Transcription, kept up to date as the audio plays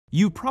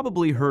You've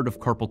probably heard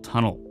of carpal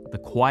tunnel, the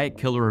quiet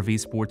killer of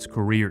esports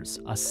careers,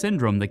 a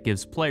syndrome that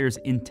gives players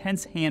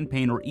intense hand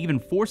pain or even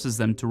forces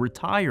them to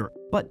retire.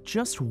 But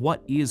just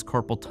what is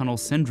carpal tunnel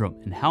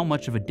syndrome, and how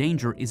much of a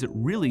danger is it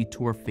really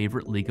to our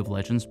favorite League of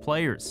Legends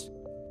players?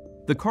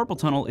 The carpal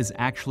tunnel is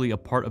actually a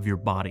part of your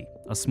body,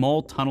 a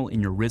small tunnel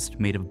in your wrist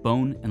made of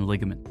bone and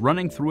ligament.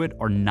 Running through it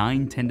are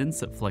 9 tendons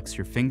that flex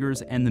your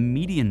fingers and the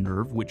median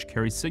nerve, which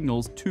carries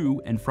signals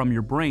to and from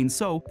your brain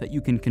so that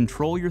you can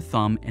control your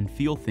thumb and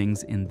feel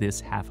things in this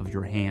half of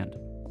your hand.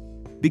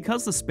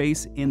 Because the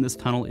space in this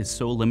tunnel is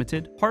so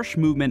limited, harsh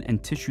movement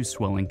and tissue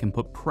swelling can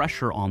put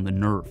pressure on the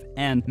nerve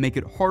and make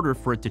it harder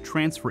for it to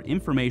transfer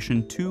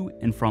information to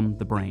and from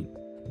the brain.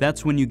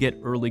 That's when you get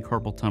early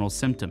carpal tunnel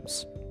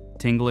symptoms: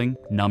 tingling,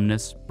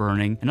 numbness,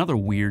 burning, and other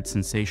weird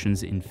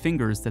sensations in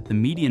fingers that the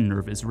median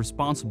nerve is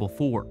responsible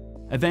for.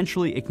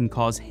 Eventually, it can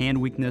cause hand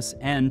weakness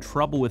and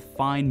trouble with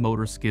fine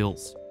motor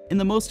skills. In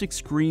the most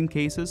extreme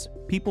cases,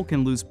 people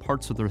can lose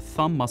parts of their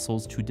thumb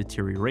muscles to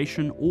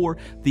deterioration or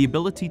the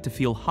ability to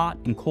feel hot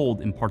and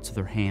cold in parts of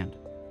their hand.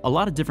 A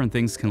lot of different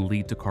things can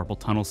lead to carpal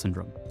tunnel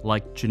syndrome,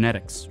 like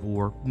genetics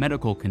or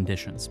medical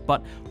conditions,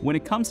 but when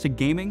it comes to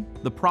gaming,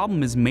 the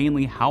problem is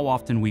mainly how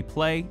often we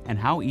play and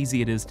how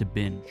easy it is to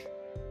binge.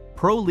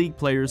 Pro League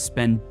players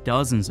spend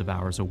dozens of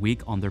hours a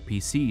week on their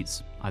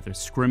PCs, either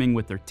scrimming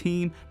with their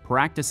team,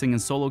 practicing in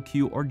solo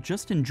queue, or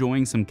just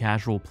enjoying some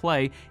casual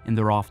play in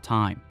their off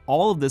time.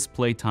 All of this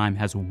play time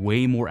has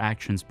way more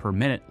actions per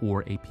minute,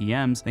 or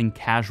APMs, than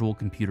casual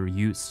computer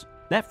use.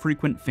 That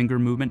frequent finger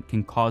movement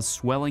can cause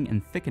swelling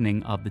and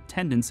thickening of the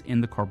tendons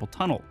in the carpal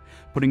tunnel,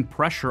 putting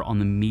pressure on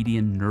the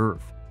median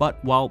nerve. But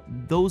while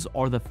those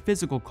are the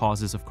physical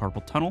causes of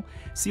carpal tunnel,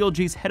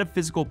 CLG's head of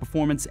physical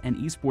performance and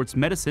esports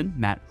medicine,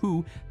 Matt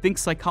Hu,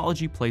 thinks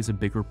psychology plays a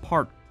bigger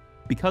part.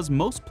 Because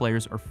most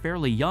players are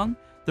fairly young,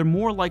 they're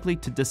more likely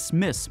to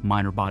dismiss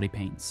minor body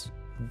pains.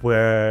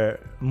 We're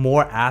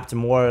more apt,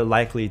 more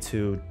likely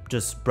to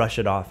just brush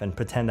it off and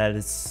pretend that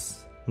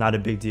it's not a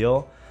big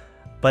deal.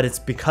 But it's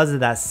because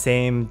of that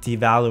same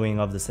devaluing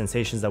of the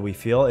sensations that we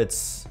feel,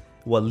 it's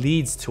what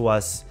leads to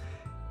us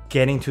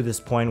getting to this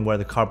point where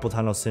the carpal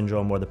tunnel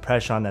syndrome or the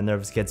pressure on the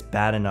nerves gets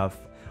bad enough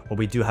where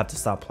we do have to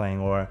stop playing,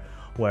 or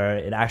where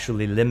it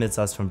actually limits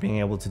us from being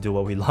able to do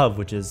what we love,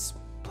 which is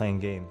playing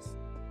games.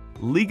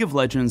 League of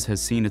Legends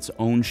has seen its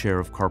own share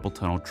of carpal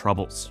tunnel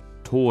troubles.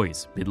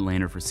 Toys, mid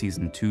laner for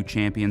Season 2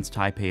 champions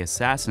Taipei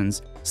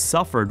Assassins,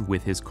 suffered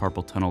with his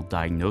carpal tunnel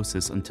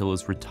diagnosis until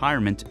his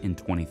retirement in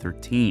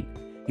 2013.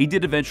 He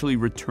did eventually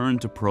return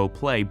to pro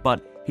play,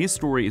 but his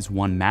story is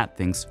one Matt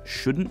thinks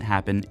shouldn't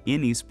happen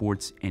in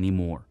esports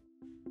anymore.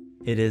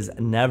 It is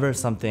never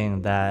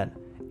something that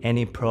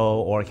any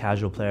pro or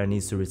casual player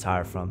needs to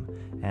retire from.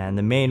 And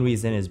the main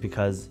reason is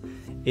because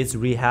its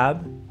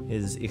rehab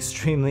is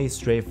extremely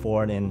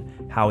straightforward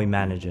in how we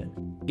manage it.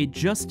 It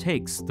just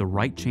takes the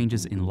right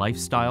changes in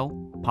lifestyle,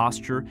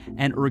 posture,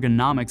 and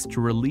ergonomics to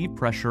relieve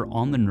pressure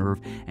on the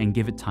nerve and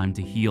give it time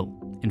to heal.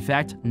 In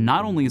fact,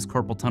 not only is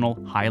carpal tunnel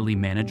highly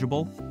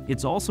manageable,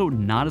 it's also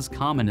not as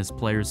common as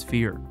players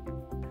fear.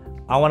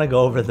 I want to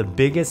go over the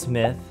biggest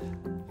myth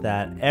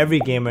that every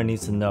gamer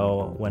needs to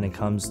know when it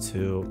comes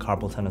to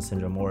carpal tunnel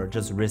syndrome or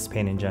just wrist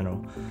pain in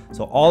general.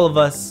 So all of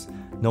us,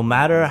 no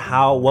matter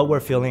what we're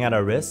feeling at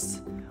our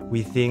wrists,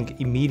 we think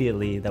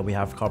immediately that we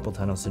have carpal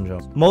tunnel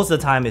syndrome. Most of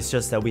the time, it's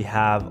just that we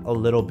have a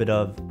little bit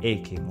of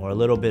aching or a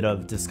little bit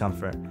of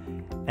discomfort.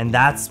 And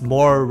that's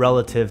more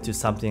relative to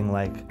something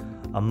like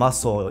a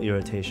muscle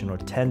irritation or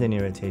tendon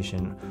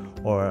irritation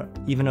or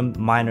even a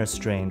minor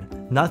strain.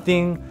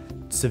 Nothing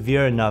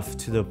severe enough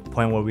to the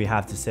point where we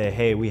have to say,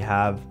 hey, we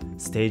have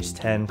stage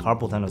 10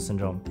 carpal tunnel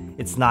syndrome.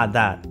 It's not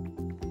that.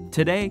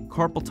 Today,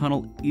 carpal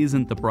tunnel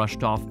isn't the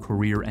brushed off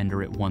career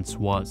ender it once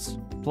was.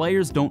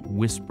 Players don't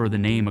whisper the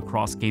name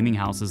across gaming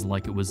houses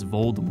like it was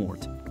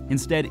Voldemort.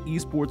 Instead,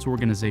 esports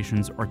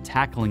organizations are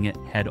tackling it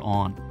head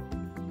on,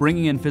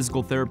 bringing in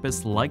physical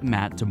therapists like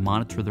Matt to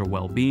monitor their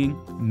well-being,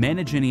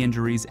 manage any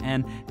injuries,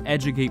 and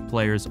educate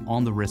players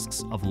on the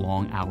risks of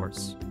long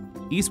hours.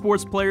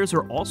 Esports players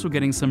are also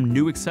getting some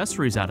new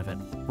accessories out of it: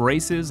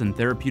 braces and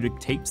therapeutic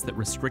tapes that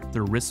restrict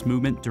their wrist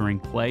movement during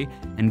play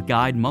and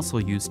guide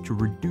muscle use to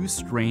reduce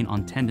strain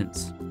on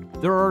tendons.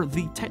 There are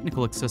the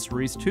technical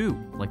accessories too,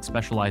 like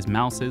specialized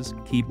mouses,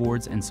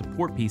 keyboards, and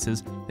support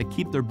pieces that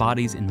keep their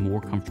bodies in more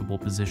comfortable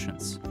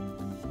positions.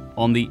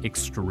 On the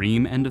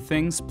extreme end of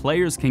things,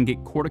 players can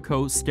get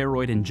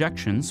corticosteroid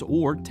injections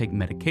or take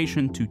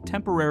medication to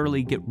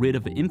temporarily get rid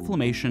of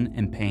inflammation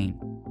and pain.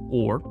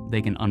 Or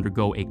they can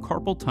undergo a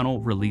carpal tunnel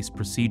release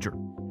procedure,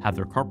 have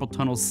their carpal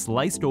tunnels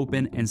sliced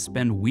open, and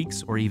spend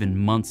weeks or even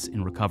months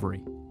in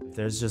recovery. If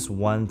there's just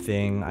one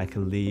thing I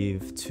could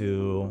leave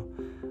to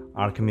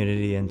our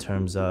community in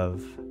terms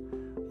of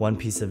one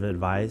piece of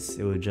advice,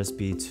 it would just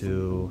be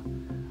to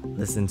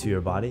listen to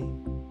your body.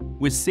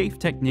 With safe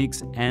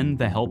techniques and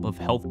the help of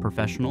health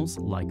professionals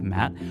like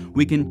Matt,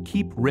 we can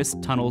keep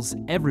wrist tunnels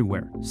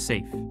everywhere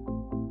safe.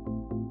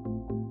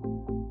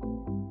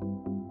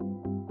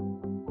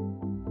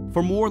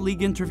 For more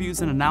league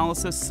interviews and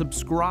analysis,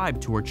 subscribe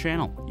to our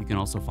channel. You can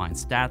also find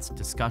stats,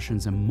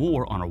 discussions, and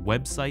more on our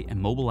website and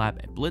mobile app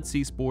at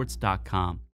blitzesports.com.